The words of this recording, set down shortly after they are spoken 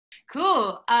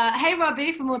Cool. Hey,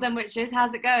 Robby from More Than Witches.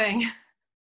 How's it going?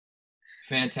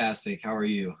 Fantastic. How are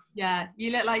you? Yeah,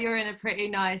 you look like you're in a pretty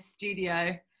nice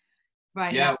studio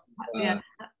right now. Yeah, Yeah,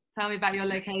 uh, tell me about your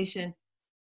location.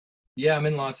 yeah, I'm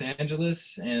in Los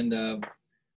Angeles, and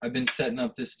I've been setting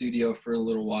up this studio for a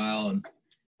little while.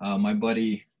 And my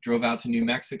buddy drove out to New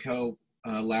Mexico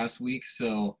last week,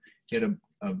 so he had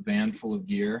a van full of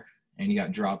gear, and he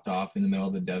got dropped off in the middle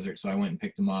of the desert. So I went and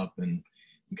picked him up, and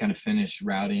we kind of finished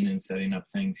routing and setting up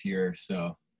things here,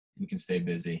 so we can stay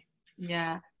busy.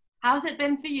 Yeah. How's it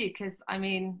been for you? Because I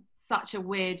mean, such a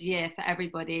weird year for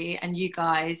everybody, and you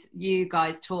guys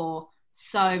tour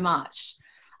so much.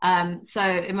 So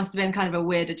it must have been kind of a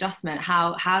weird adjustment.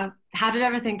 How did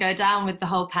everything go down with the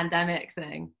whole pandemic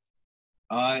thing?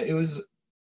 It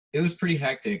was pretty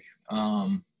hectic.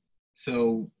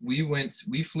 So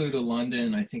we flew to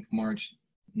London, I think March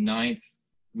 9th,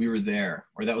 we were there,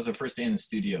 or that was our first day in the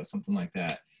studio, something like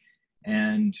that.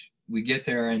 And we get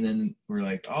there, and then we're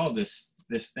like, oh, this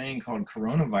thing called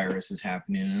coronavirus is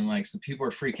happening. And like, so people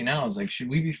are freaking out. I was like, should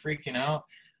we be freaking out?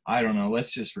 I don't know.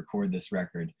 Let's just record this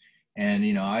record. And,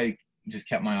 I just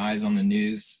kept my eyes on the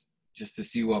news just to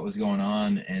see what was going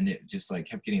on. And it just like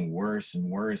kept getting worse and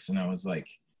worse. And I was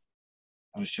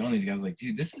showing these guys like,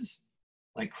 dude, this is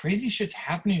like crazy shit's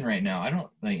happening right now. I don't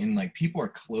like, and like people are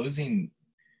closing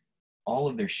all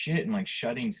of their shit and like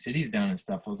shutting cities down and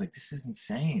stuff. I was like, this is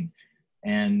insane.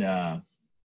 And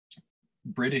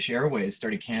British Airways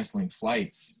started canceling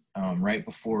flights right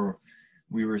before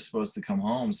we were supposed to come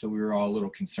home. So we were all a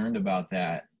little concerned about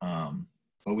that.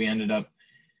 But we ended up,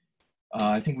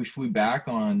 I think we flew back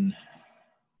on,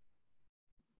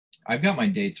 I've got my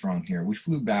dates wrong here. We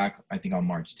flew back, I think on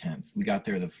March 10th. We got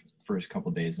there the first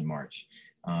couple days in March.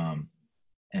 Yeah,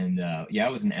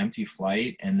 it was an empty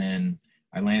flight. And then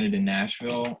I landed in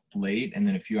Nashville late. And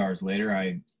then a few hours later,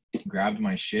 I grabbed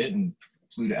my shit and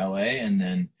flew to LA. And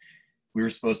then we were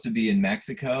supposed to be in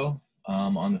Mexico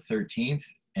on the 13th,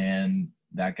 and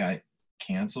that got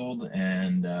canceled,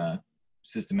 and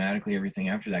systematically everything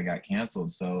after that got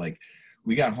canceled. So like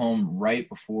we got home right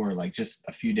before, like just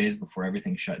a few days before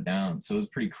everything shut down. So it was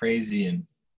pretty crazy. And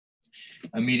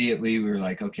immediately we were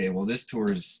like, okay, well, this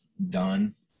tour is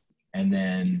done. And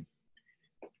then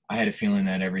I had a feeling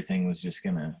that everything was just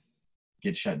gonna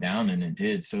get shut down, and it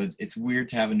did. So it's weird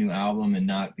to have a new album and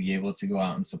not be able to go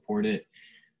out and support it.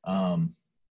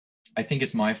 I think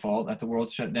it's my fault that the world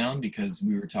shut down, because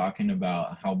we were talking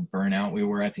about how burnout we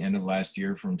were at the end of last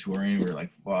year from touring. We were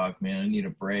like, fuck, man, I need a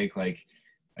break. Like,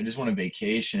 I just want a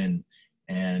vacation.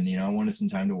 And, I wanted some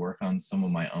time to work on some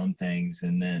of my own things.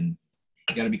 And then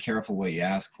you got to be careful what you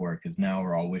ask for, because now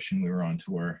we're all wishing we were on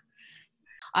tour.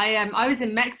 I was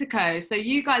in Mexico, so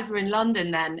you guys were in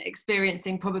London then,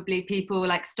 experiencing probably people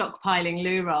like stockpiling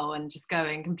loo roll and just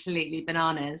going completely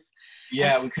bananas.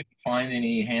 Yeah, we couldn't find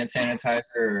any hand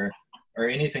sanitizer or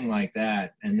anything like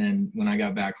that. And then when I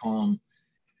got back home,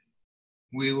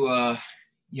 we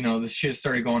the shit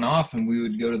started going off, and we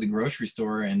would go to the grocery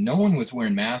store, and no one was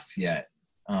wearing masks yet.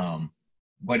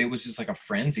 But it was just like a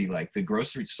frenzy. Like the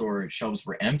grocery store shelves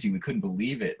were empty. We couldn't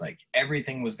believe it. Like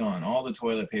everything was gone. All the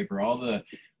toilet paper, all the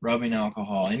rubbing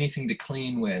alcohol, anything to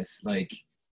clean with. Like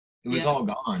it was all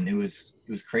gone. It was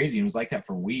crazy. It was like that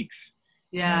for weeks.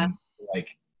 Yeah. And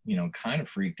like, kind of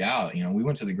freaked out. We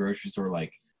went to the grocery store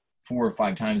like 4 or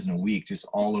 5 times in a week, just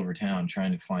all over town,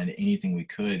 trying to find anything we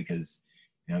could, because,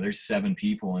 there's 7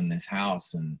 people in this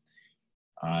house, and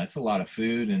it's a lot of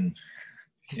food and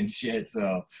shit.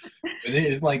 So but it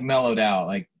is like mellowed out.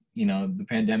 Like, the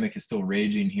pandemic is still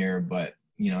raging here, but,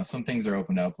 some things are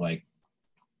opened up. Like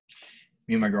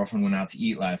me and my girlfriend went out to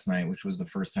eat last night, which was the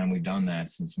first time we've done that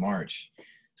since March.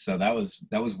 So that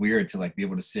was weird to like be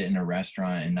able to sit in a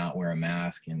restaurant and not wear a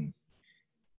mask. And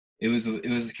it was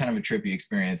kind of a trippy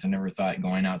experience. I never thought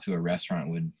going out to a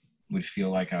restaurant would feel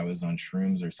like I was on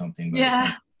shrooms or something. But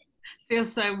Yeah.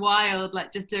 Feels so wild,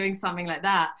 like just doing something like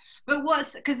that. But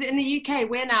because in the UK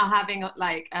we're now having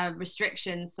like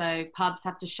restrictions, so pubs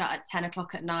have to shut at 10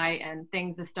 o'clock at night, and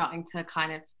things are starting to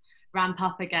kind of ramp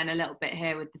up again a little bit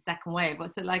here with the second wave.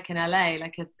 What's it like in LA?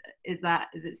 Like, is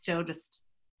it still just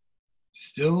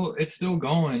it's still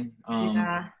going?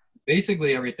 Yeah.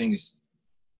 Basically everything's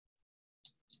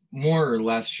more or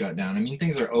less shut down. I mean,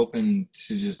 things are open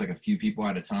to just like a few people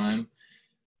at a time.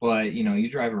 But, you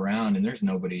drive around and there's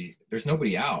nobody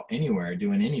out anywhere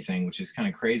doing anything, which is kind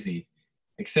of crazy,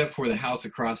 except for the house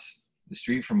across the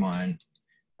street from mine.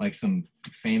 Like some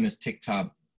famous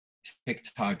TikTok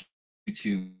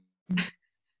YouTube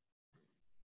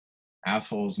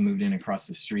assholes moved in across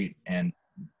the street, and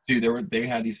dude, they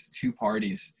had these 2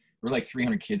 parties. There were like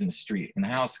 300 kids in the street, and the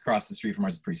house across the street from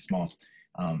ours is pretty small.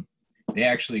 they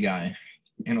actually got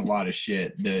in a lot of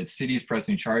shit. The city's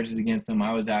pressing charges against them.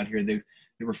 I was out here, they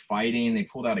were fighting, they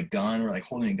pulled out a gun, were like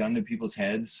holding a gun to people's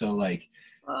heads. So like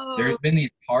there's been these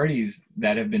parties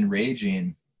that have been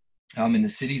raging, and the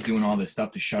city's doing all this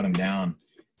stuff to shut them down.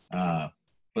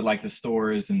 But like the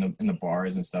stores and the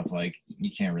bars and stuff, like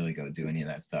you can't really go do any of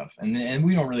that stuff. And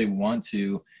we don't really want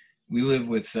to. We live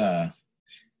with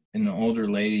an older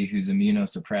lady who's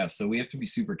immunosuppressed, so we have to be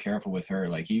super careful with her.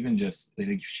 Like even just like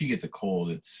if she gets a cold,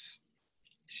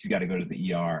 she's got to go to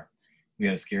the ER. We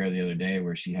had a scare the other day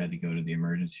where she had to go to the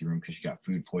emergency room because she got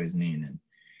food poisoning and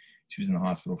she was in the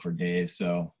hospital for days.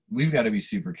 So we've got to be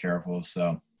super careful.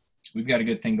 So we've got a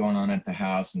good thing going on at the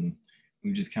house, and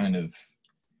we've just kind of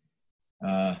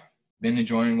been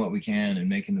enjoying what we can and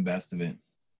making the best of it.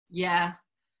 Yeah,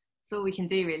 that's all we can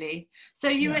do, really. So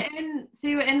you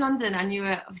were in London, and you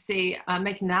were obviously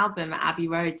making an album at Abbey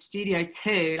Road Studio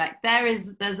 2. Like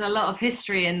there's a lot of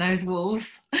history in those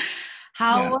walls.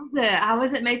 How was it? How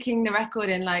was it making the record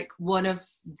in like one of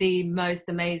the most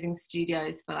amazing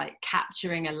studios for like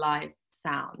capturing a live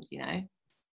sound, you know?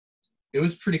 It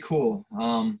was pretty cool.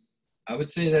 I would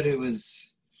say that it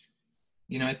was,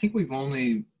 you know, I think we've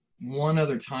only one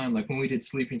other time, like when we did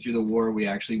Sleeping Through the War, we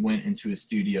actually went into a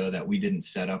studio that we didn't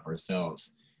set up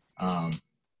ourselves.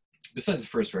 Besides the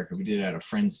first record, we did it at a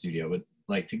friend's studio, but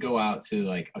like to go out to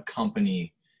like a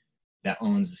company that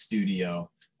owns a studio,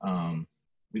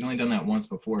 we'd only done that once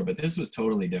before, but this was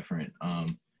totally different.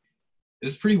 It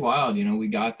was pretty wild, you know. We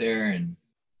got there and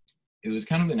it was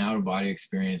kind of an out-of-body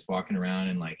experience walking around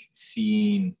and like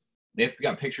seeing, they've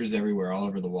got pictures everywhere all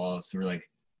over the walls. So we're like,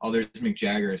 oh, there's Mick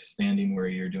Jagger standing where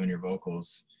you're doing your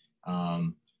vocals.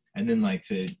 And then like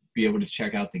to be able to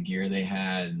check out the gear they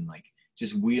had and like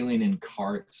just wheeling in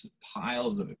carts,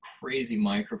 piles of crazy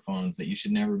microphones that you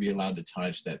should never be allowed to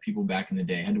touch, that people back in the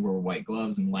day had to wear white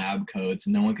gloves and lab coats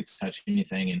and no one could touch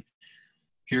anything. And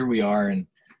here we are in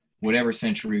whatever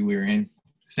century we were in,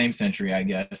 same century, I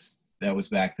guess, that was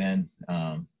back then.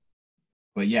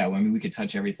 But yeah, I mean, we could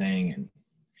touch everything and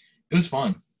it was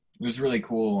fun. It was really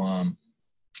cool.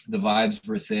 The vibes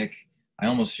were thick. I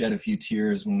almost shed a few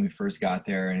tears when we first got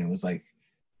there, and it was like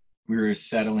we were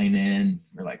settling in.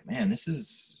 We're like, man, this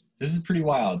is pretty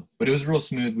wild. But it was real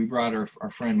smooth. We brought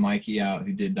our friend Mikey out,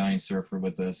 who did Dying Surfer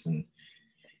with us, and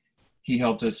he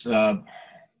helped us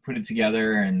put it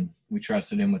together, and we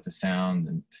trusted him with the sound,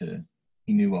 and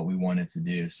he knew what we wanted to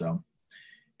do. So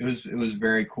it was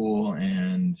very cool,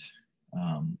 and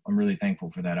I'm really thankful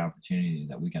for that opportunity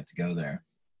that we got to go there.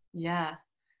 Yeah.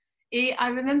 I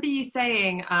remember you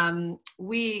saying, I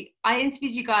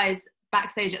interviewed you guys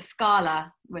backstage at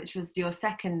Scala, which was your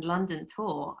second London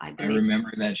tour, I believe. I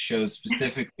remember that show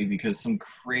specifically because some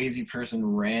crazy person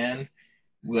ran,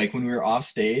 like when we were off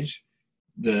stage,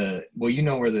 you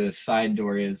know where the side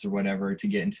door is or whatever to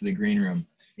get into the green room.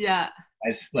 Yeah.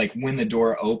 Like when the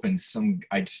door opened,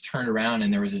 I just turned around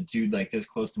and there was a dude like this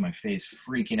close to my face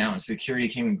freaking out, and security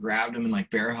came and grabbed him and like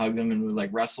bear hugged him and we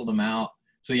like wrestled him out.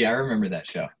 So yeah, I remember that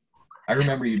show. I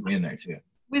remember you being there too.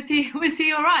 Was he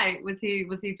all right? Was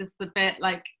he just a bit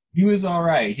like? He was all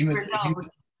right. He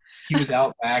was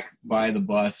out back by the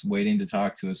bus waiting to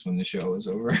talk to us when the show was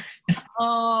over.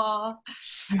 Oh,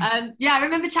 yeah, I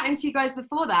remember chatting to you guys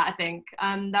before that. I think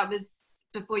that was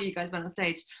before you guys went on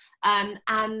stage,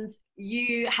 and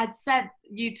you had said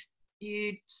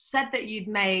that you'd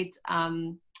made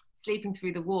Sleeping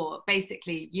Through the War.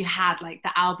 Basically, you had like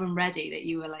the album ready, that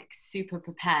you were like super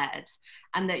prepared,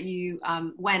 and that you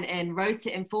went in, wrote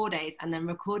it in 4 days, and then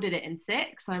recorded it in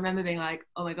 6. I remember being like,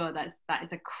 oh my god, that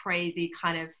is a crazy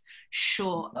kind of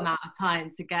short amount of time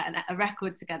to get a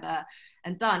record together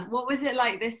and done. What was it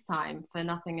like this time for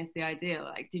Nothing Is the Ideal?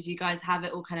 Like, did you guys have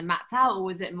it all kind of mapped out, or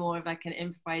was it more of like an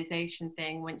improvisation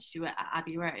thing once you were at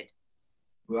Abbey Road?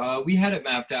 We had it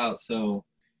mapped out. So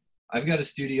I've got a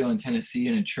studio in Tennessee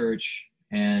in a church,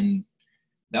 and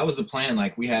that was the plan.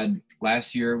 Like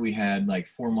last year we had like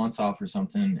 4 months off or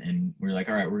something, and we were like,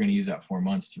 all right, we're going to use that 4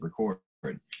 months to record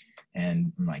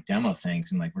and like demo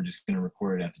things, and like we're just going to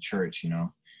record it at the church, you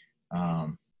know.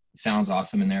 It sounds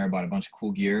awesome in there, bought a bunch of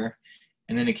cool gear,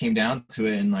 and then it came down to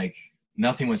it and like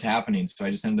nothing was happening. So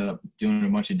I just ended up doing a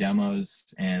bunch of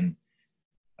demos, and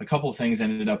a couple of things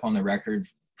ended up on the record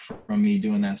from me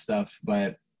doing that stuff.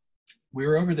 But we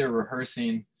were over there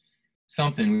rehearsing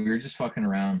something. We were just fucking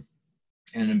around.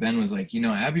 And then Ben was like, you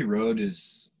know, Abbey Road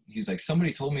he's like,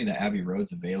 somebody told me that Abbey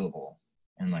Road's available.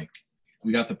 And like,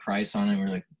 we got the price on it. We're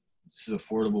like, this is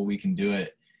affordable. We can do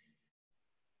it.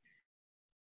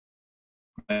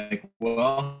 Like,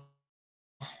 well,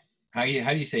 how do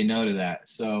you say no to that?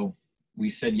 So we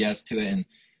said yes to it. And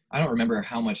I don't remember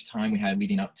how much time we had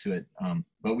leading up to it,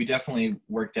 but we definitely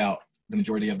worked out the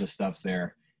majority of the stuff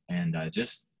there, and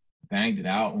just banged it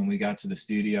out when we got to the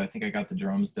studio. I think I got the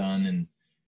drums done in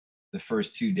the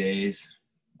first 2 days,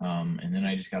 and then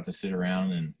I just got to sit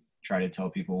around and try to tell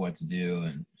people what to do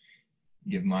and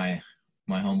give my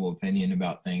humble opinion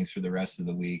about things for the rest of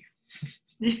the week.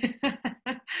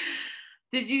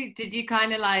 Did you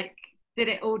kind of like, did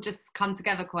it all just come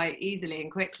together quite easily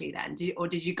and quickly then? Or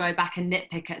did you go back and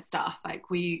nitpick at stuff? Like,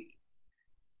 were you?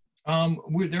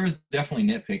 There was definitely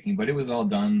nitpicking, but it was all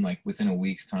done like within a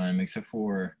week's time, except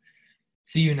for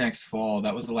See You Next Fall.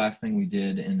 That was the last thing we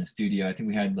did in the studio. I think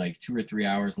we had like 2 or 3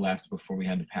 hours left before we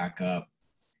had to pack up.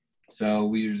 So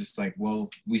we were just like, well,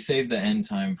 we saved the end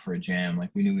time for a jam.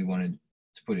 Like, we knew we wanted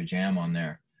to put a jam on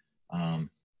there.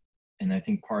 And I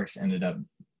think Parks ended up,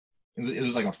 it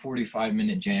was like a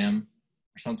 45-minute jam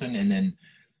or something. And then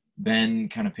Ben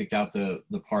kind of picked out the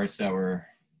parts that were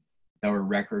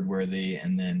record worthy.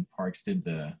 And then Parks did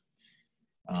the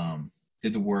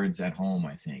words at home,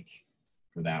 I think,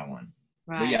 for that one.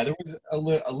 Right. But yeah, there was a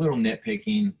little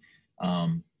nitpicking.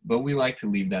 But we like to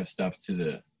leave that stuff to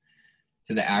the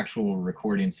actual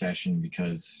recording session,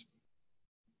 because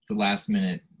the last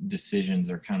minute decisions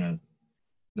are kind of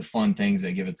the fun things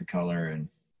that give it the color and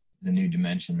the new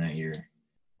dimension that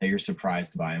you're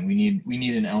surprised by. And we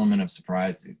need an element of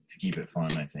surprise to keep it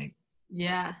fun, I think.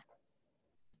 Yeah.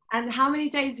 And how many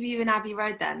days were you in Abbey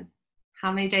Road then?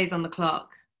 How many days on the clock?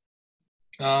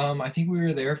 I think we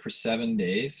were there for 7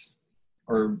 days,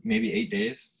 or maybe 8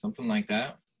 days, something like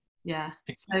that. Yeah.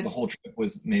 I think the whole trip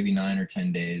was maybe 9 or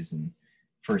 10 days, and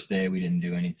first day we didn't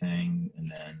do anything, and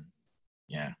then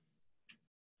yeah,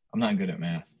 I'm not good at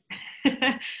math.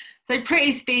 So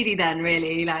pretty speedy then,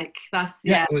 really. Like, that's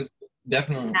yeah. It was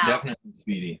definitely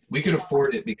speedy. We could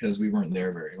afford it because we weren't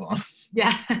there very long.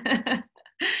 Yeah.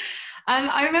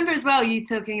 I remember as well you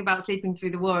talking about sleeping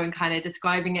through the war and kind of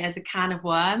describing it as a can of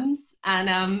worms.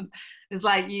 And it was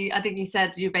like, I think you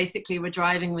said you basically were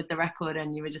driving with the record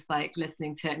and you were just like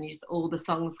listening to it, and you just, all the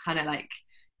songs kind of like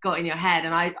got in your head.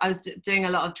 And I was doing a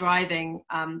lot of driving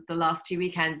the last 2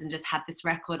 weekends and just had this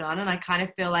record on, and I kind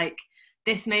of feel like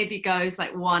this maybe goes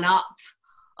like one up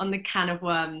on the can of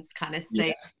worms kind of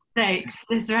stakes,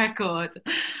 this record.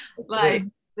 Like,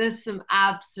 there's some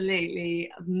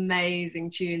absolutely amazing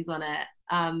tunes on it.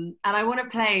 And I want to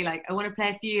play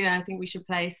a few, and I think we should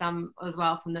play some as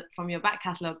well from your back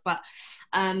catalogue. But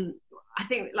I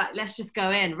think, like, let's just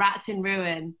go in. Rats in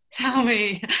Ruin. Tell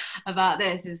me about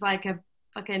this. It's like a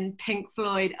fucking Pink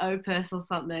Floyd opus or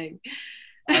something.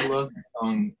 I love that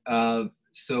song.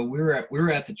 So we were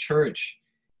at the church,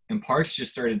 and Parks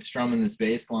just started strumming this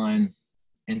bass line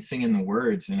and singing the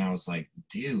words, and I was like,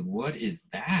 dude, what is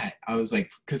that? I was like,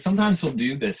 because sometimes he'll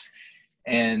do this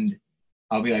and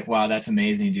I'll be like, wow, that's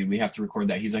amazing, dude, we have to record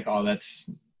that. He's like, oh, that's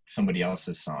somebody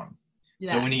else's song.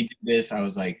 Yeah. So when he did this, I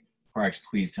was like, Parks,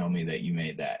 please tell me that you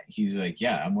made that. He's like,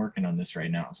 yeah, I'm working on this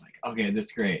right now. I was like, okay,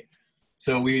 that's great.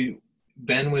 So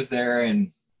Ben was there,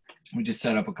 and we just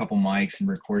set up a couple mics and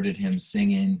recorded him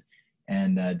singing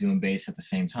and doing bass at the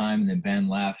same time. And then Ben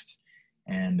left,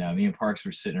 and me and Parks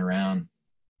were sitting around,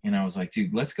 and I was like,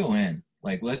 dude, let's go in.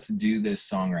 Like, let's do this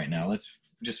song right now. Let's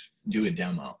just do a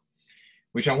demo,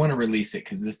 which I want to release it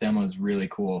because this demo is really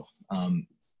cool.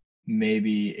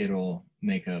 Maybe it'll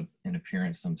make an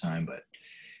appearance sometime. But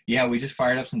yeah, we just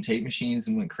fired up some tape machines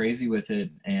and went crazy with it.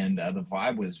 And the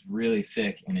vibe was really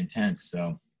thick and intense.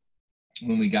 So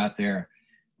when we got there,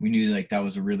 we knew like that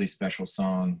was a really special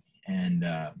song. And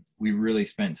we really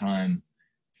spent time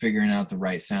figuring out the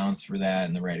right sounds for that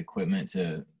and the right equipment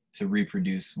to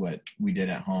reproduce what we did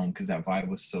at home, because that vibe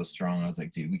was so strong. I was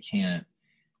like, dude, we can't,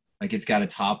 like, it's got to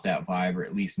top that vibe or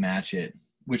at least match it,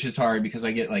 which is hard because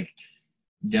I get like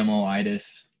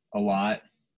demo-itis a lot.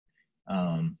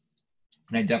 And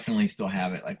I definitely still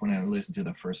have it. Like, when I listen to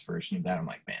the first version of that, I'm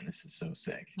like, man, this is so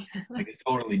sick. Like, it's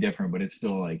totally different, but it's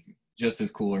still like just as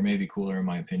cool, or maybe cooler in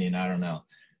my opinion. I don't know.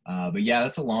 But yeah,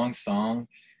 that's a long song.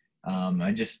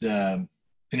 I just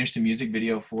finished a music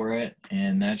video for it,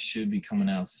 and that should be coming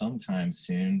out sometime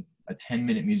soon. A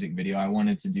 10-minute music video. I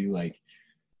wanted to do like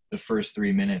the first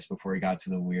 3 minutes before we got to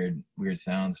the weird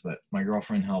sounds, but my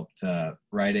girlfriend helped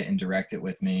write it and direct it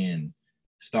with me and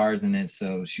stars in it.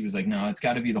 So she was like, no, it's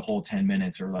got to be the whole 10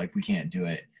 minutes or like we can't do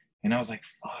it. And I was like,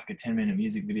 fuck, a 10-minute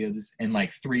music video, this, and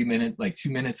like 3 minutes, like 2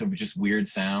 minutes of just weird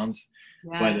sounds.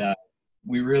 Yeah. But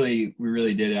we really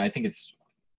did it. I think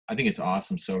it's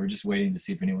awesome. So we're just waiting to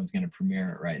see if anyone's going to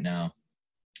premiere it right now.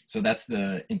 So that's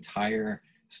the entire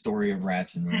story of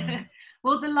Rats in Ruin.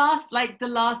 Well, the last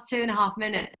 2.5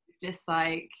 minutes is just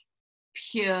like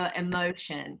pure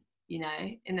emotion. you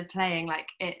know, in the playing, like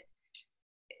it,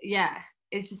 yeah,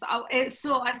 it's just, I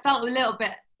felt a little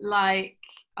bit like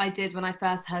I did when I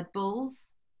first heard Bulls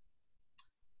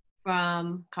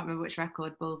from, can't remember which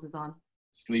record Bulls is on.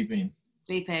 Sleeping,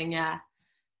 yeah.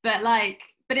 But like,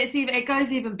 but it's even, it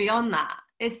goes even beyond that.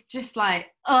 It's just like,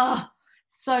 oh,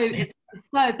 so it's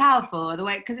so powerful the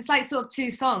way, because it's like sort of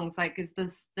two songs, like it's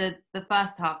the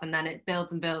first half and then it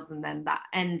builds and builds and then that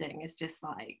ending is just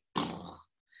like,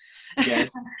 yeah,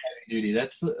 it's heavy duty.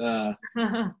 That's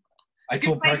I good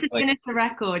told way Parks to like, finish a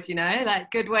record, you know, like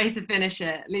good way to finish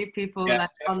it. Leave people yeah, like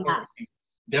on that.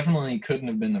 definitely couldn't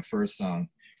have been the first song.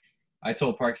 I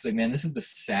told Parks like, man, this is the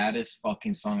saddest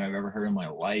fucking song I've ever heard in my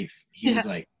life. He was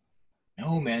like,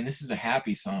 no, man, this is a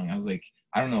happy song. I was like,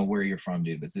 I don't know where you're from,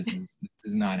 dude, but this is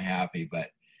not happy. But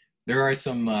there's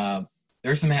some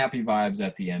happy vibes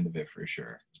at the end of it for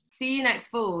sure. See You Next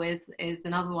Fall is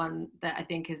another one that I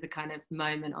think is a kind of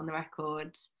moment on the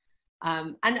record.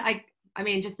 And I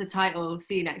mean, just the title,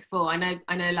 See You Next Fall, I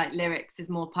know like lyrics is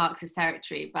more Parks'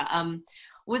 territory, but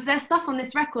was there stuff on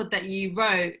this record that you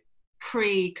wrote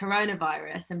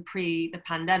pre-coronavirus and pre the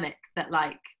pandemic that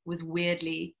like was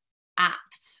weirdly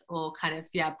apt or kind of,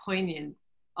 yeah, poignant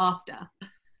after?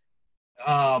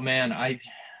 Oh man,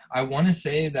 I want to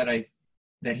say that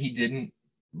he didn't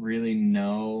really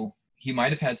know. He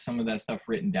might have had some of that stuff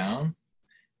written down.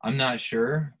 I'm not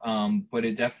sure, but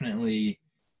it definitely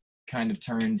kind of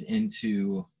turned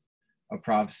into a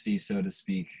prophecy, so to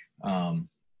speak.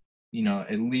 You know,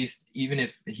 at least even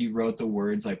if he wrote the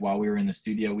words like while we were in the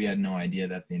studio, we had no idea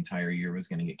that the entire year was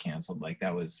going to get canceled. Like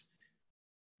that was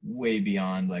way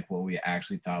beyond like what we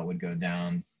actually thought would go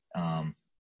down. And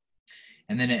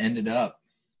then it ended up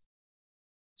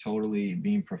totally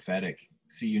being prophetic.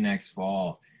 See you next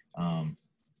fall. And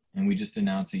we just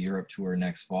announced a Europe tour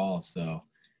next fall. So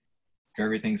if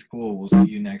everything's cool, we'll see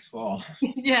you next fall.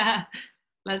 Yeah,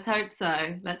 let's hope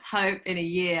so. Let's hope in a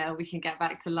year we can get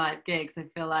back to live gigs. I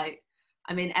feel like,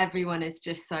 I mean, everyone is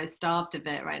just so starved of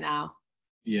it right now.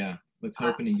 Yeah, let's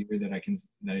hope in a year that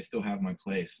I still have my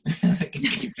place. I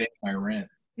can keep paying my rent.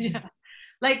 Yeah.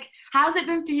 Like, how's it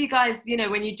been for you guys, you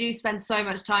know, when you do spend so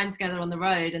much time together on the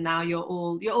road and now you're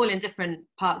all in different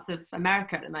parts of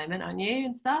America at the moment, aren't you,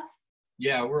 and stuff?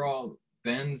 Yeah,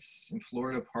 Ben's in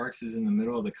Florida, Parks is in the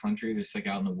middle of the country, just like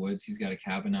out in the woods. He's got a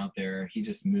cabin out there. He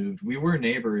just moved. We were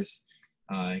neighbors.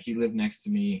 He lived next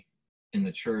to me in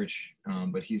the church,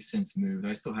 but he's since moved.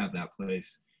 I still have that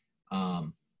place.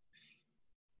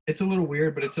 It's a little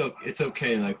weird, but it's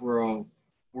okay. Like we're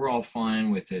all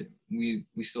fine with it. We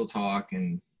still talk,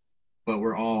 but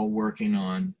we're all working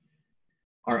on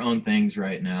our own things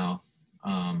right now.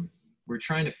 We're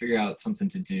trying to figure out something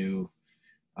to do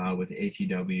with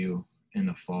ATW in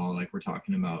the fall. Like we're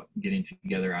talking about getting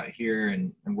together out here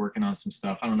and working on some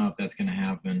stuff. I don't know if that's going to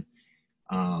happen,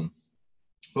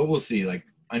 but we'll see. Like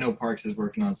I know Parks is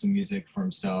working on some music for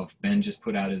himself. Ben just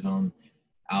put out his own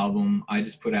album. I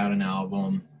just put out an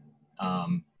album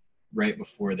right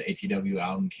before the ATW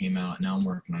album came out. Now I'm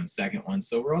working on a second one.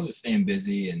 So we're all just staying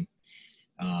busy, and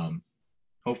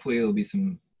hopefully it'll be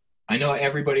some, I know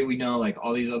everybody we know, like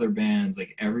all these other bands,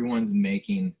 like everyone's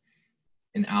making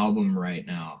an album right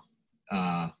now.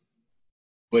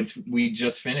 But we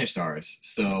just finished ours.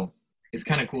 So it's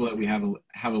kind of cool that we have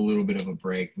a little bit of a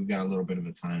break. We've got a little bit of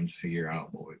a time to figure out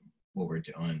what we're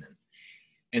doing,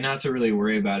 and not to really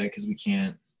worry about it, because we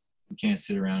can't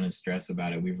sit around and stress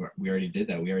about it. We already did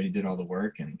that. We already did all the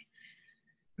work, and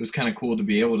it was kind of cool to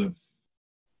be able to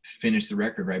finish the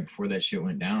record right before that shit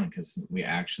went down, because we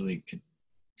actually could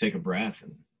take a breath.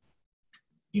 And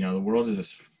you know, the world is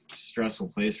a stressful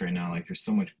place right now. Like there's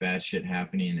so much bad shit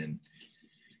happening, and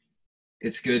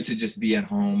it's good to just be at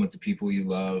home with the people you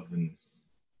love and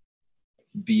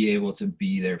be able to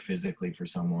be there physically for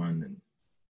someone. And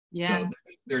yeah, so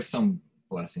there's some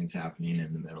blessings happening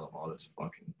in the middle of all this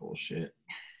fucking bullshit.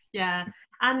 Yeah,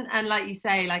 and like you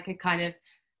say, like a kind of,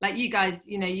 like you guys,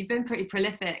 you know, you've been pretty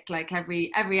prolific. Like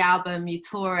every album you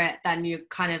tour it, then you're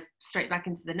kind of straight back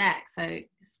into the next. So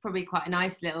it's probably quite a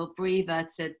nice little breather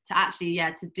to actually,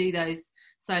 yeah, to do those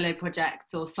solo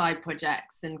projects or side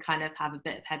projects and kind of have a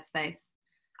bit of headspace.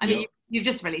 I mean, you've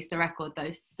just released a record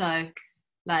though, so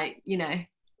like, you know,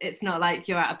 it's not like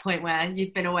you're at a point where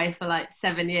you've been away for like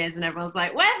 7 years and everyone's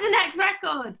like, where's the next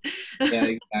record? Yeah,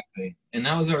 exactly. And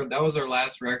that was our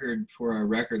last record for our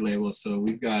record label. So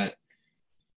we've got,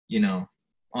 you know,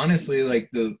 honestly,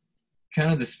 like the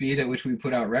kind of the speed at which we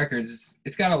put out records,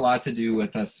 it's got a lot to do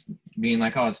with us being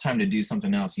like, oh, it's time to do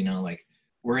something else. You know, like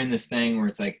we're in this thing where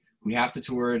it's like, we have to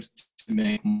tour to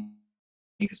make money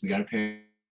because we got to pay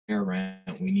our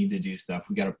rent. We need to do stuff.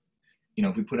 We got to, you know,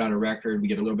 if we put out a record, we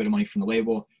get a little bit of money from the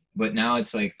label. But now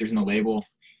it's like there's no label.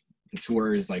 The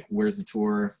tour is like, where's the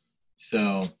tour?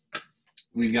 So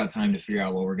we've got time to figure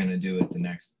out what we're gonna do with the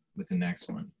next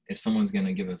one. If someone's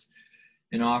gonna give us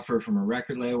an offer from a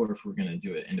record label, or if we're gonna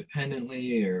do it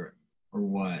independently, or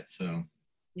what. So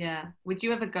yeah, would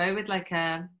you ever go with like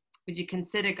would you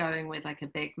consider going with like a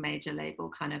big major label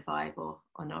kind of vibe, or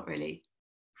not really?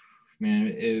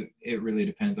 Man, it really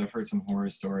depends. I've heard some horror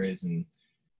stories, and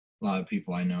a lot of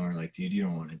people I know are like, dude, you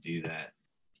don't want to do that.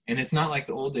 And it's not like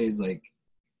the old days, like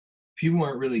people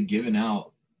weren't really giving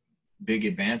out big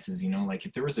advances, you know, like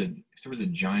if there was a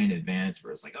giant advance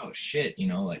where it's like, oh shit, you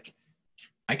know, like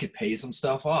I could pay some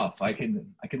stuff off. I could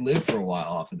live for a while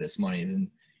off of this money. Then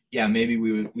yeah, maybe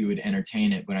we would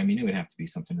entertain it, but I mean, it would have to be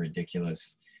something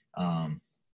ridiculous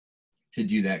to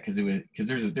do that, because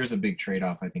there's a big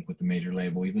trade-off, I think, with the major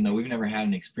label. Even though we've never had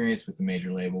an experience with the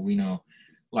major label, we know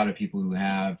a lot of people who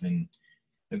have and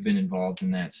have been involved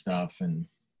in that stuff, and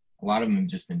a lot of them have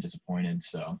just been disappointed.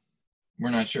 So we're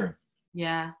not sure.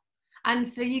 Yeah.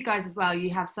 And for you guys as well, you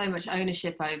have so much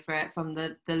ownership over it, from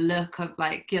the look of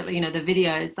like, you know, the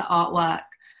videos, the artwork,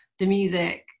 the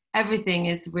music, everything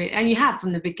is and you have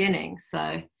from the beginning.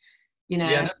 So, you know.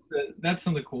 Yeah, that's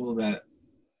something cool that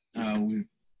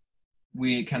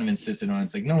we kind of insisted on.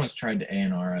 It's like no one's tried to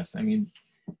A&R us. I mean,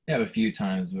 they have a few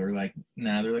times where like,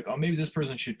 nah, they're like, oh, maybe this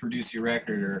person should produce your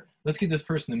record, or let's get this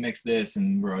person to mix this,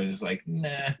 and we're always just like,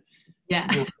 nah, yeah,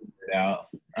 we'll figure it out.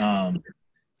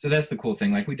 So that's the cool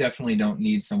thing. Like, we definitely don't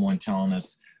need someone telling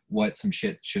us what some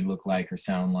shit should look like or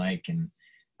sound like. And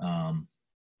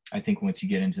I think once you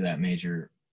get into that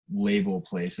major label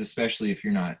place, especially if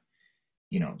you're not,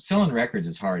 you know, selling records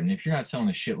is hard. And if you're not selling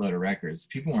a shitload of records,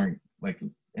 people aren't like,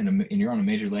 and you're on a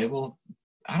major label,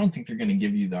 I don't think they're going to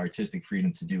give you the artistic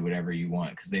freedom to do whatever you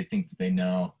want, because they think that they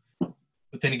know.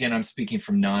 But then again, I'm speaking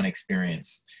from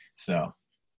non-experience. So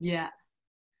yeah.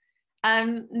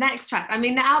 Next track, I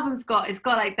mean, the album's got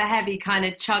like the heavy kind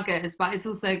of chuggers, but it's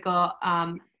also got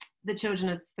The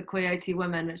Children of the Coyote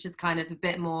Woman, which is kind of a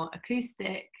bit more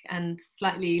acoustic and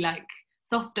slightly like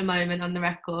softer moment on the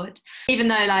record, even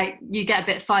though like you get a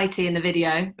bit fighty in the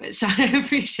video, which I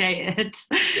appreciated.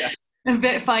 Yeah. A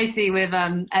bit fighty with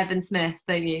Evan Smith,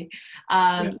 don't you?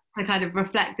 To kind of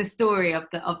reflect the story of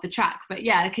the track. But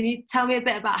yeah, can you tell me a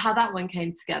bit about how that one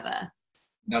came together?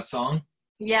 That song?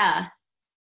 Yeah.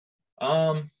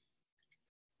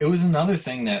 It was another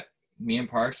thing that me and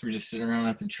Parks were just sitting around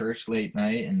at the church late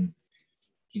night, and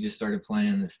he just started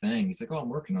playing this thing. He's like, oh, I'm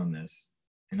working on this.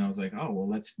 And I was like, oh, well,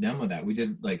 let's demo that. We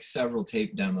did like several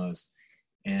tape demos,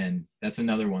 and that's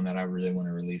another one that I really want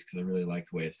to release because I really like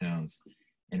the way it sounds.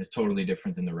 And it's totally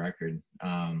different than the record.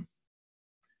 But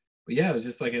yeah, it was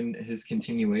just like his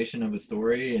continuation of a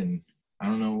story, and I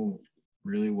don't know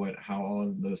really how all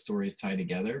of those stories tie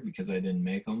together because I didn't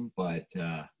make them, but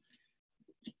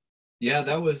yeah,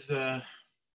 that was I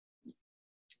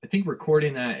think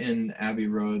recording that in Abbey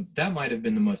Road, that might have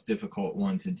been the most difficult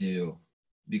one to do,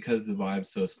 because the vibe's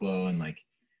so slow, and like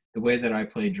the way that I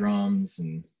play drums,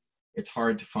 and it's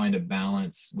hard to find a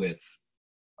balance with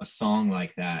a song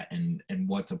like that and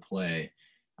what to play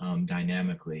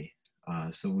dynamically.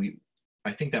 So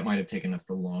I think that might have taken us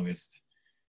the longest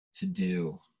to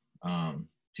do,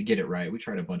 to get it right. We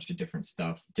tried a bunch of different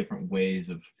stuff, different ways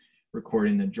of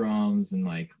recording the drums, and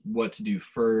like what to do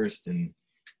first. And,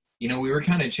 you know, we were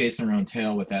kind of chasing our own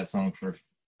tail with that song for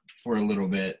a little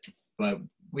bit, but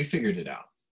we figured it out.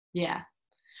 Yeah.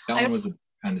 That one was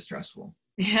kind of stressful.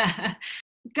 Yeah.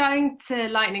 Going to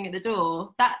Lightning at the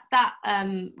Door, that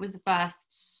was the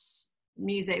first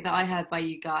music that I heard by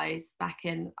you guys back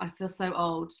in, I feel so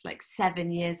old, like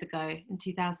 7 years ago in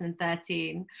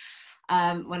 2013,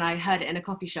 when I heard it in a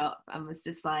coffee shop and was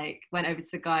just like, went over to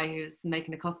the guy who was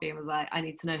making the coffee and was like, I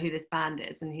need to know who this band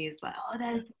is. And he's like, oh,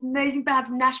 they're an amazing band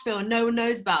from Nashville and no one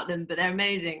knows about them, but they're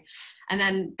amazing. And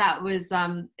then that was,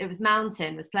 it was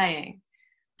Mountain was playing.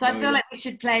 So I feel like we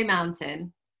should play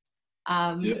Mountain.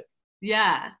 Do it.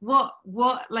 Yeah. What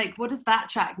does that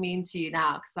track mean to you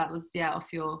now? Because that was,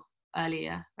 off your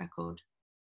earlier record.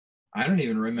 I don't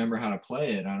even remember how to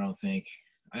play it, I don't think.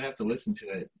 I'd have to listen to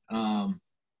it.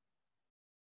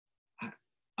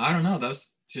 I don't know. That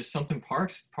was just something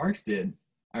Parks did.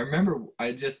 I remember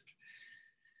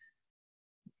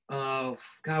God,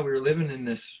 we were living in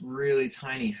this really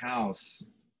tiny house,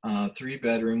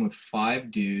 3-bedroom with 5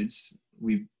 dudes.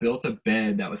 We built a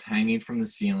bed that was hanging from the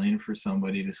ceiling for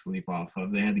somebody to sleep off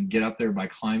of. They had to get up there by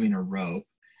climbing a rope.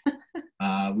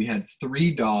 We had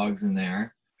 3 dogs in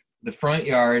there. The front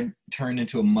yard turned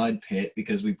into a mud pit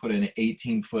because we put an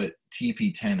 18-foot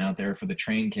teepee tent out there for the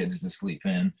train kids to sleep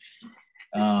in.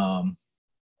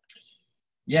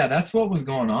 Yeah, that's what was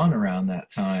going on around that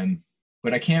time.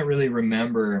 But I can't really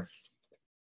remember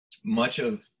much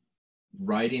of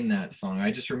writing that song.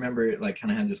 I just remember it like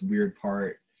kind of had this weird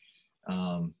part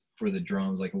for the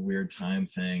drums, like a weird time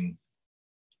thing.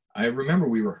 I remember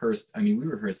we rehearsed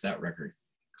that record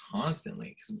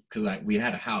constantly because we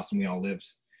had a house and we all lived,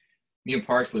 me and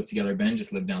Parks lived together. Ben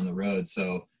just lived down the road.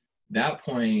 So that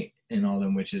point in All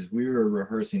Them Witches, we were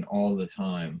rehearsing all the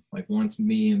time. Like once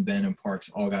me and Ben and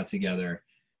Parks all got together,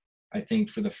 I think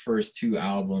for the first 2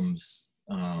 albums,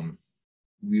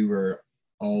 we were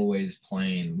always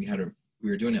playing. We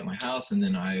were doing it at my house, and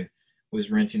then I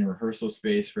was renting a rehearsal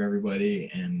space for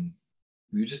everybody, and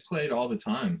we just played all the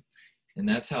time. And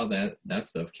that's how that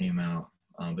stuff came out.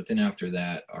 But then after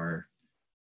that, our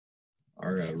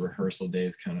rehearsal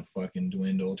days kind of fucking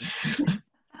dwindled.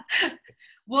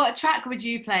 What track would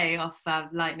you play off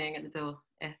Lightning at the Door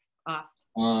if asked?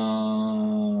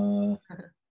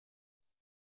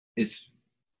 Is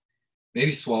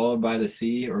maybe Swallowed by the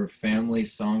Sea or Family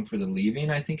Song for the Leaving,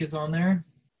 I think is on there.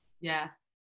 Yeah.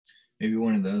 Maybe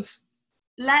one of those.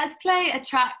 Let's play a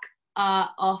track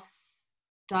off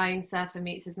Dying Surfer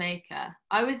Meets His Maker.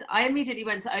 I immediately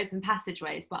went to Open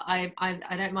Passageways, but I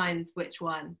don't mind which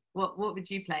one. What would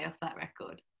you play off that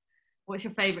record? What's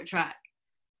your favorite track?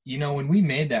 You know, when we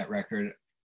made that record,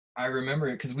 I remember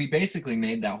it because we basically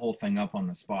made that whole thing up on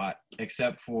the spot,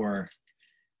 except for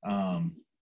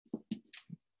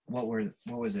what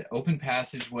was it? Open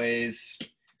Passageways,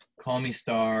 Call Me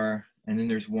Star, and then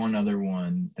there's one other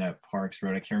one that Parks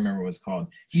wrote. I can't remember what it's called.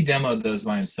 He demoed those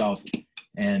by himself,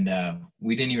 and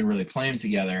we didn't even really play them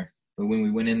together. But when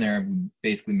we went in there, we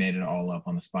basically made it all up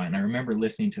on the spot. And I remember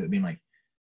listening to it being like,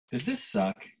 does this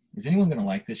suck? Is anyone going to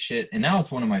like this shit? And now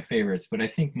it's one of my favorites. But I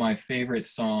think my favorite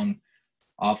song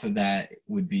off of that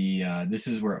would be This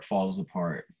Is Where It Falls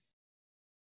Apart.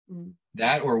 Mm.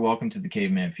 That or Welcome to the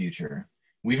Caveman Future.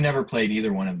 We've never played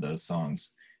either one of those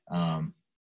songs.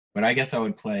 But I guess I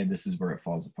would play This Is Where It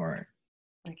Falls Apart.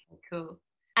 Okay, cool.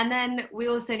 And then we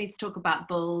also need to talk about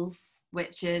Bulls,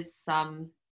 which is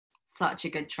such a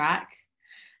good track.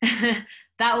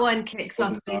 That one kicks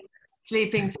off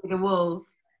Sleeping Through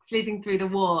the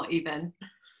War even.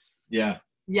 Yeah.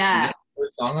 Yeah. Is that the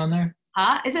first song on there?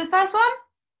 Huh? Is it the first one?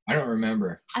 I don't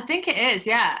remember. I think it is,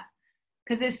 yeah.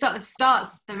 Because it sort of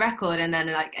starts the record and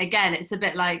then like again it's a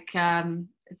bit like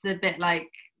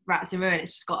Rats in Ruin.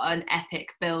 It's just got an epic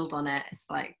build on it. It's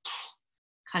like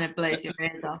kind of blows your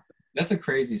ears off. That's a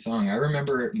crazy song. I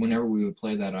remember whenever we would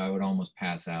play that, I would almost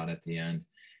pass out at the end.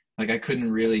 Like I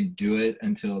couldn't really do it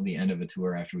until the end of a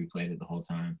tour after we played it the whole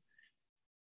time.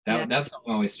 That song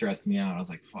always stressed me out. I was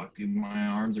like, fuck, dude, my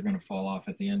arms are going to fall off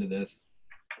at the end of this.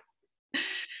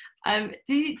 Do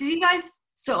you guys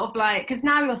sort of like, because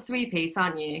now you're 3-piece,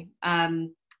 aren't you?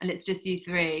 And it's just you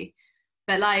 3.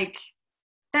 But like,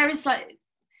 there is like,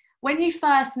 when you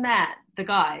first met the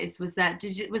guys, was there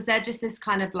just this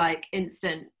kind of like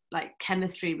instant like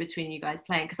chemistry between you guys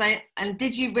playing? And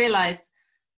did you realize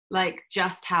like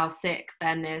just how sick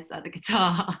Ben is at the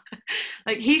guitar?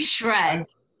 Like he shreds.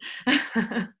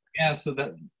 Yeah, so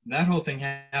that whole thing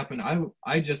happened.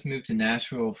 I just moved to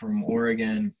Nashville from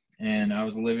Oregon, and I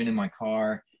was living in my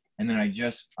car, and then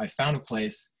I found a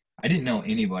place. I didn't know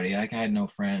anybody. Like I had no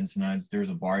friends, and there was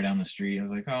a bar down the street. I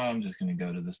was like, oh, I'm just gonna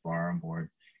go to this bar. I'm bored.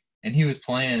 And he was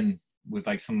playing with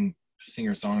like some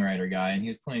singer-songwriter guy, and he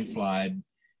was playing slide,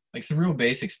 like some real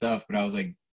basic stuff. But I was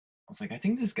like, I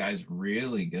think this guy's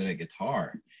really good at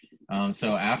guitar.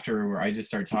 So after I just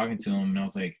started talking to him, and I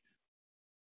was like,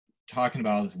 talking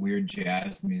about all this weird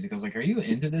jazz music. I was like, are you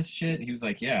into this shit? He was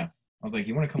like, yeah. I was like,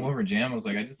 you want to come over and jam? I was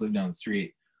like, I just live down the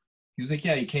street. He was like,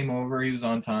 yeah. He came over. He was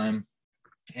on time.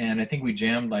 And I think we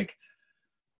jammed like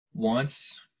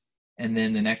once. And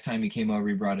then the next time he came over,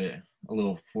 he brought a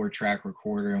little 4-track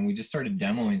recorder, and we just started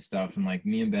demoing stuff. And like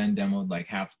me and Ben demoed like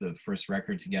half the first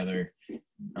record together,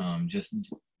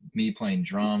 just me playing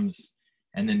drums.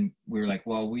 And then we were like,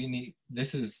 well,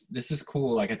 this is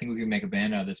cool. Like, I think we could make a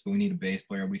band out of this, but we need a bass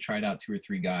player. We tried out 2 or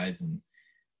 3 guys,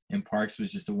 and Parks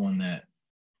was just the one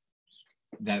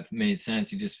that made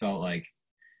sense. He just felt like,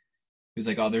 he was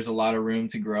like, oh, there's a lot of room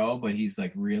to grow, but he's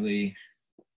like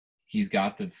he's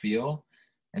got the feel,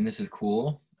 and this is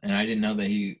cool. And I didn't know that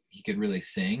he could really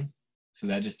sing. So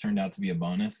that just turned out to be a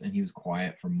bonus, and he was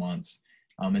quiet for months.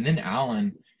 And then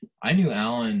Alan, I knew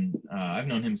Alan, I've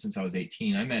known him since I was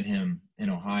 18. I met him in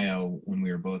Ohio when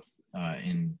we were both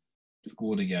in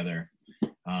school together.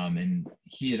 And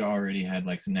he had already had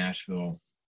like some Nashville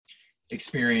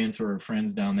experience or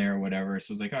friends down there or whatever.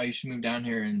 So I was like, oh, you should move down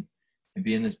here and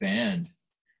be in this band.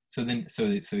 So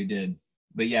he did.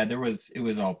 But yeah, it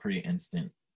was all pretty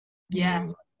instant. Yeah.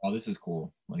 oh, this is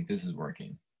cool. Like, this is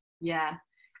working. Yeah.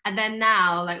 And then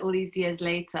now, like all these years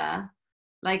later,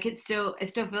 like it still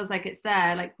feels like it's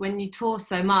there. Like when you tour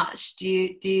so much, do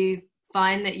you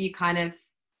find that you kind of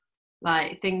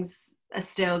like things are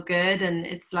still good and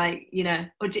it's like, you know,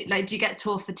 or do you get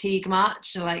tour fatigue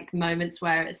much, or like moments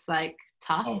where it's like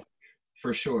tough? Oh,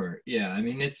 for sure. Yeah. I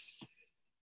mean, it's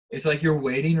like you're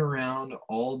waiting around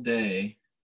all day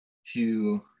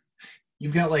to,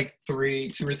 you've got like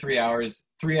 2 or 3 hours,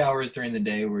 3 hours during the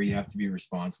day where you have to be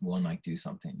responsible and like do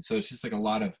something. So it's just like a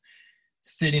lot of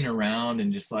sitting around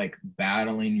and just like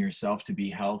battling yourself to be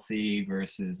healthy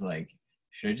versus like,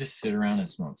 should I just sit around and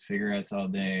smoke cigarettes all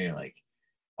day? Like,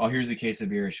 oh, here's a case of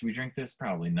beer. Should we drink this?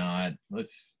 Probably not.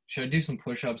 Should I do some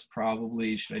push-ups?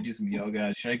 Probably. Should I do some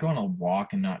yoga? Should I go on a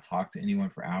walk and not talk to anyone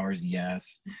for hours?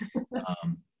 Yes.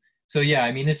 So yeah,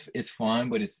 I mean, it's fun,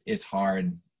 but it's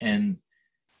hard. And,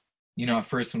 you know, at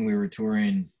first when we were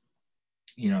touring,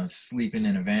 you know, sleeping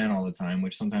in a van all the time,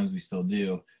 which sometimes we still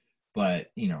do, but,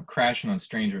 you know, crashing on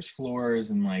strangers' floors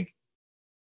and like,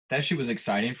 that shit was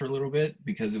exciting for a little bit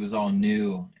because it was all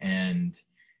new and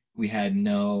we had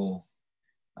no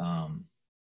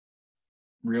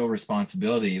real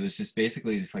responsibility. It was just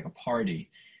basically just like a party.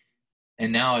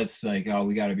 And now it's like, oh,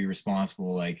 we got to be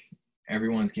responsible. Like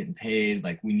everyone's getting paid.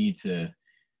 Like we need to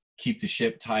keep the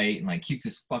ship tight and like keep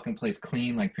this fucking place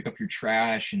clean. Like pick up your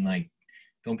trash and like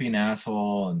don't be an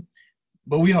asshole. And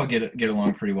but we all get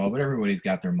along pretty well. But everybody's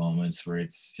got their moments where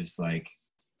it's just like,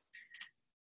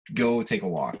 go take a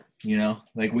walk. You know,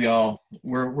 like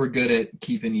we're good at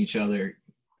keeping each other,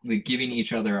 like giving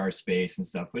each other our space and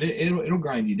stuff. But it'll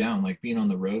grind you down. Like being on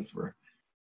the road for,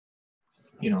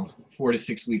 you know, 4 to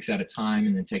 6 weeks at a time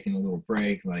and then taking a little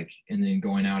break, like, and then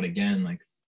going out again, like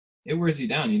it wears you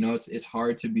down. You know, it's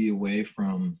hard to be away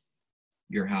from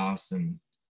your house and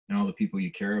all the people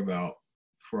you care about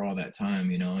for all that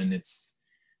time, you know, and it's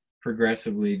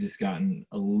progressively just gotten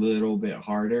a little bit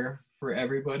harder for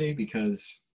everybody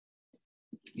because,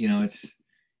 you know, it's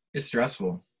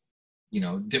stressful, you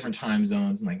know, different time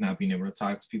zones and like not being able to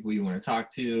talk to people you want to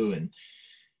talk to.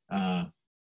 And,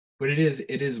 but it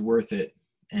is worth it.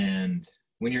 And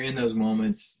when you're in those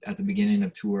moments at the beginning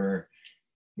of tour,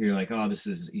 you're like, oh, this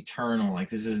is eternal. Like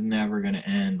this is never going to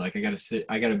end. Like I got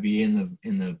to be in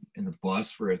the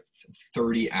bus for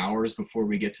 30 hours before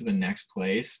we get to the next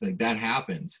place. Like that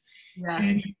happens. Yeah.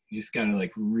 And you just got to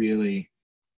like really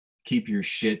keep your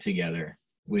shit together,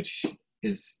 which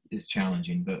is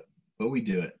challenging, but we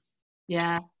do it.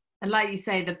 Yeah. And like you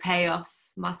say, the payoff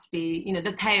must be, you know,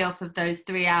 the payoff of those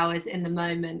 3 hours in the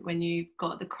moment when you've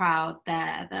got the crowd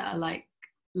there that are like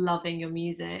loving your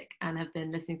music and have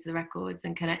been listening to the records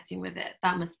and connecting with it.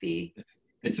 That must be,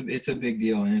 it's a big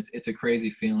deal, and it's a crazy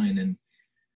feeling.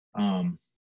 And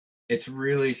it's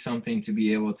really something to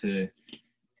be able to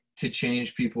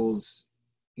change people's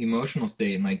emotional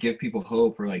state and like give people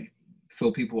hope or like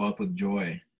fill people up with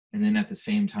joy. And then at the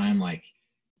same time, like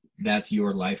that's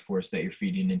your life force that you're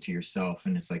feeding into yourself.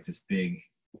 And it's like this big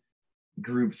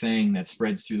group thing that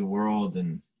spreads through the world.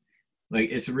 And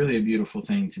like, it's really a beautiful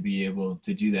thing to be able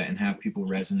to do that and have people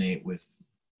resonate with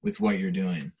what you're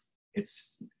doing.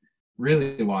 It's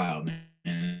really wild,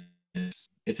 man.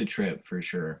 It's a trip for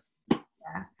sure.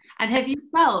 yeah. And have you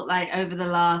felt like over the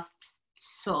last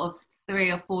sort of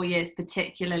 3 or 4 years,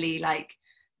 particularly like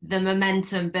the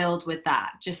momentum build with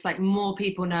that, just like more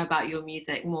people know about your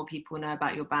music, more people know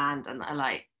about your band and are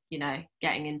like, you know,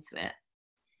 getting into it?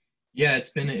 Yeah, it's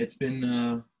been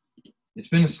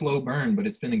a slow burn, but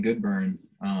it's been a good burn.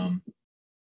 And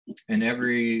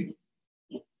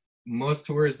most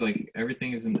tours, like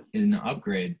everything is an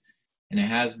upgrade, and it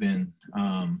has been.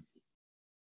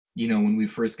 You know, when we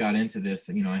first got into this,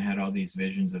 you know, I had all these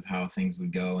visions of how things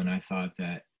would go, and I thought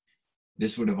that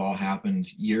this would have all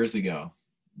happened years ago.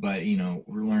 But, you know,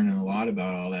 we're learning a lot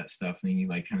about all that stuff, and you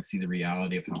like kind of see the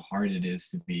reality of how hard it is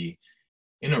to be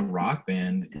in a rock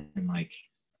band and like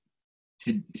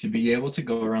to be able to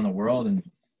go around the world. And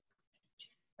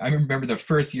I remember the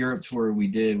first Europe tour we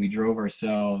did, we drove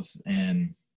ourselves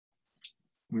and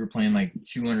we were playing like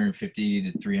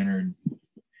 250 to 300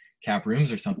 cap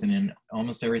rooms or something, and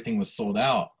almost everything was sold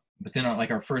out. But then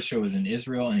like our first show was in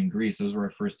Israel and in Greece. Those were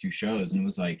our first 2 shows, and it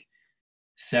was like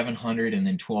 700 and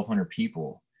then 1,200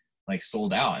 people like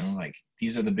sold out. And like,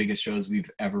 these are the biggest shows we've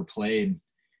ever played.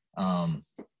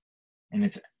 And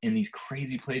it's in these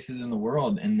crazy places in the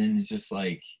world. And then it's just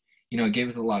like, you know, it gave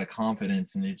us a lot of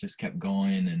confidence, and it just kept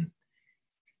going, and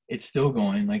it's still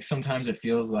going. Like sometimes it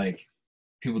feels like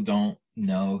people don't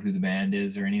know who the band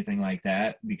is or anything like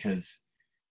that, because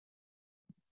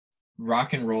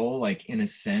rock and roll, like in a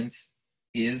sense,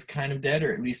 is kind of dead,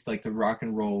 or at least like the rock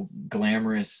and roll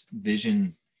glamorous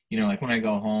vision. You know, like when I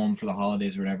go home for the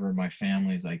holidays or whatever, my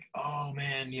family's like, oh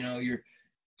man, you know, you're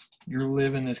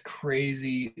living this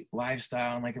crazy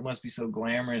lifestyle and like it must be so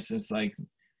glamorous. It's like,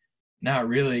 not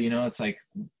really, you know. It's like,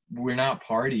 we're not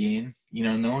partying, you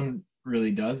know, no one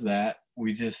really does that.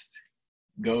 We just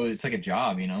go, it's like a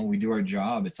job, you know, we do our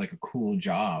job. It's like a cool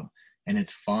job and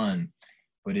it's fun,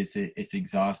 but it's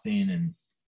exhausting and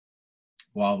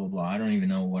blah blah blah. I don't even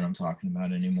know what I'm talking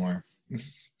about anymore.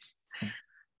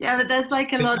 Yeah, but there's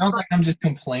like a It lot sounds of like I'm just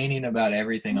complaining about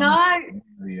everything on this no,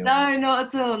 video. no,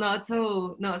 not at all, not at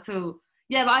all, not at all.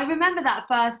 Yeah, but I remember that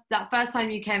first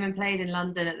time you came and played in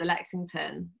London at the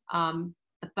Lexington,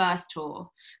 the first tour,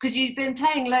 because you'd been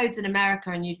playing loads in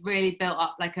America and you'd really built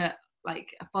up like a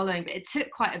following, but it took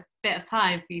quite a bit of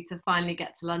time for you to finally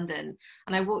get to London.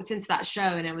 And I walked into that show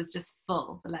and it was just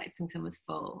full. The Lexington was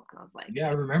full, and I was like, Yeah,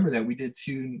 I remember that we did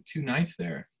two nights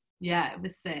there. yeah, it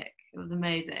was sick. It was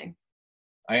amazing.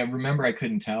 I remember I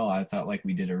couldn't tell. I thought like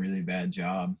we did a really bad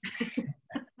job.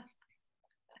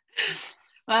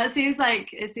 Well, it seems like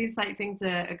things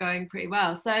are going pretty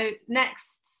well. So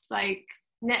next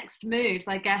moves,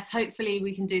 I guess. Hopefully,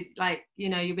 we can do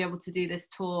you'll be able to do this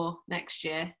tour next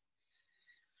year.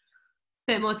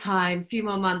 Bit more time, few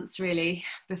more months really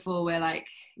before we're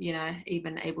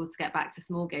even able to get back to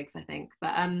small gigs, I think.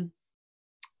 But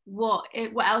what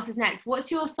else is next?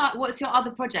 What's your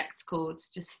other project called?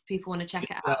 Just if people want to check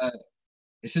it out.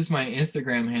 It's just my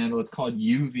Instagram handle. It's called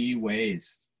UV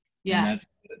Ways. Yeah. And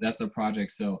that's the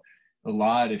project. So a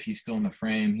lot, if he's still in the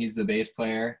frame, he's the bass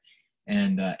player,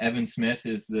 and Evan Smith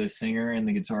is the singer and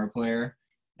the guitar player.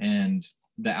 And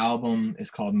the album is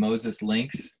called Moses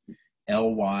Lynx,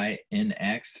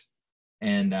 LYNX,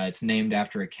 and it's named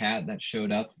after a cat that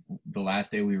showed up the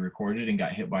last day we recorded and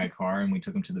got hit by a car, and we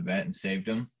took him to the vet and saved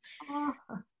him. Oh.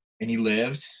 And he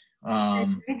lived.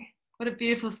 What a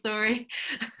beautiful story.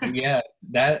 Yeah,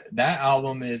 that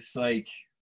album is like,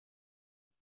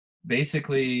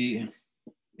 basically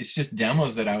it's just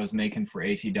demos that I was making for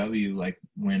ATW, like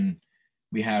when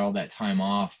we had all that time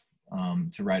off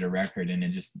to write a record, and it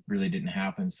just really didn't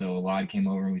happen. So Elad came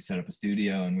over and we set up a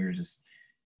studio, and we were just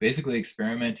basically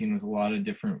experimenting with a lot of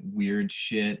different weird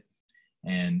shit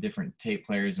and different tape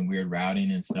players and weird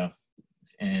routing and stuff.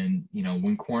 And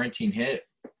when quarantine hit,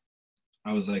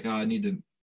 I was like, oh, I need to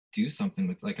do something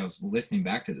with, like, I was listening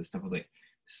back to this stuff. I was like,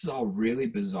 this is all really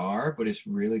bizarre, but it's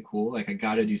really cool. Like, I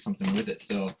got to do something with it.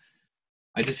 So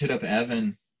I just hit up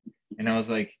Evan and I was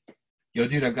like, yo,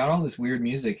 dude, I've got all this weird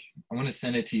music. I want to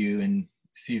send it to you and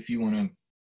see if you want to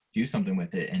do something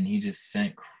with it. And he just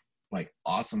sent like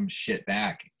awesome shit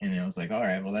back. And I was like, all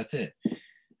right, well, that's it.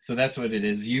 So that's what it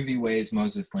is. UV Ways,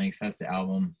 Moses Lynx. That's the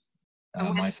album,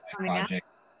 my side project.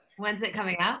 When's it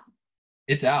coming out?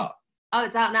 It's out. Oh,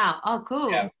 it's out now. Oh,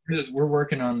 cool. Yeah, we're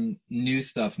working on new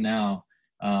stuff now.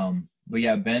 But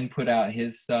yeah, Ben put out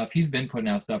his stuff. He's been putting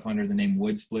out stuff under the name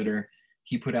Wood Splitter.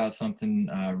 He put out something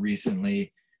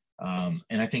recently.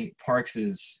 And I think Parks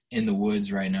is in the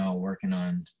woods right now working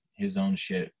on his own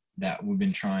shit that we've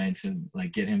been trying to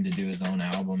like get him to do his own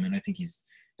album. And I think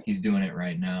he's doing it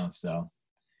right now. So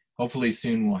hopefully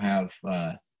soon we'll have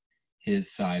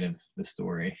his side of the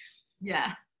story.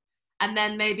 Yeah. And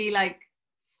then maybe like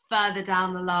further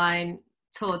down the line,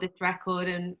 tour this record,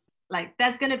 and like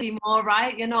there's going to be more,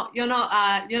 right? You're not going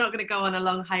to go on a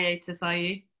long hiatus, are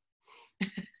you?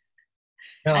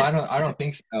 No, I don't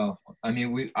think so. I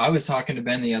mean, I was talking to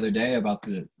Ben the other day about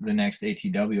the next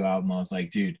ATW album. I was like,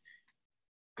 dude,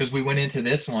 because we went into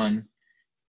this one,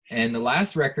 and the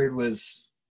last record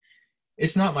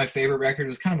it's not my favorite record. It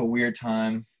was kind of a weird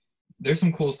time. There's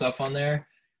some cool stuff on there,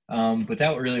 but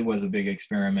that really was a big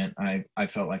experiment. I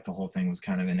felt like the whole thing was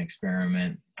kind of an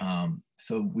experiment.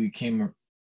 So we came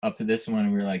up to this one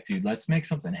and we were like, dude, let's make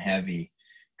something heavy.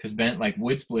 Because Ben, like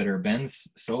Wood Splitter, Ben's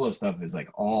solo stuff is like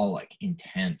all like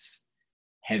intense,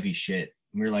 heavy shit.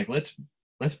 And we were like, let's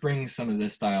bring some of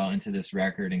this style into this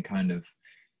record and kind of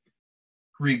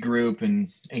regroup and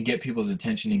get people's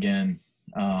attention again.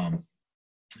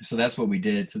 So that's what we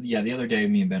did. So yeah, the other day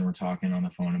me and Ben were talking on the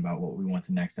phone about what we want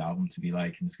the next album to be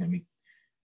like, and it's going to be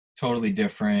totally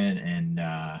different. And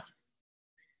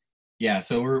yeah,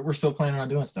 so we're still planning on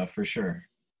doing stuff for sure.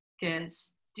 Good.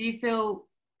 Do you feel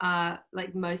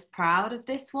like most proud of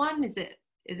this one? Is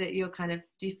it your kind of,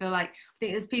 do you feel like, I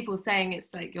think there's people saying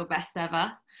it's like your best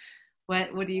ever?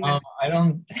 What do you I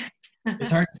don't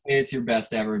it's hard to say it's your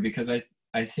best ever, because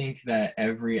I think that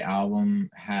every album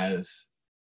has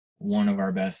one of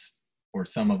our best or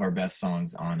some of our best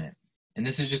songs on it, and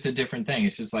this is just a different thing.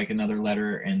 It's just like another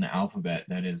letter in the alphabet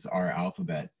that is our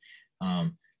alphabet.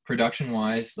 production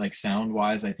wise, like sound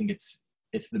wise, I think it's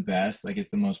the best. Like it's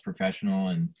the most professional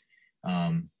and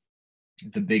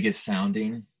the biggest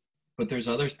sounding. But there's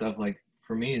other stuff, like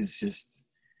for me it's just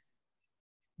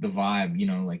the vibe, you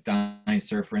know, like Dying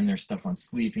Surfer and their stuff on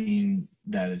Sleeping,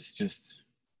 that is just,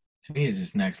 to me, is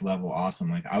just next level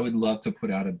awesome. Like I would love to put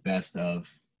out a best of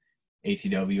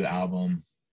ATW album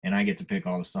and I get to pick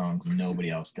all the songs and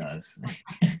nobody else does.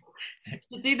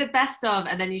 You do the best of,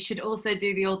 and then you should also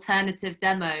do the alternative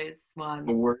demos one.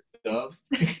 The worst of.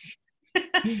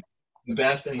 The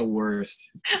best and the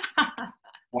worst.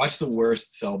 Watch the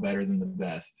worst sell better than the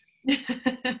best.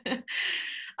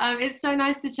 It's so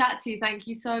nice to chat to you. Thank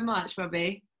you so much,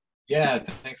 Robby. Yeah,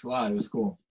 thanks a lot. It was cool.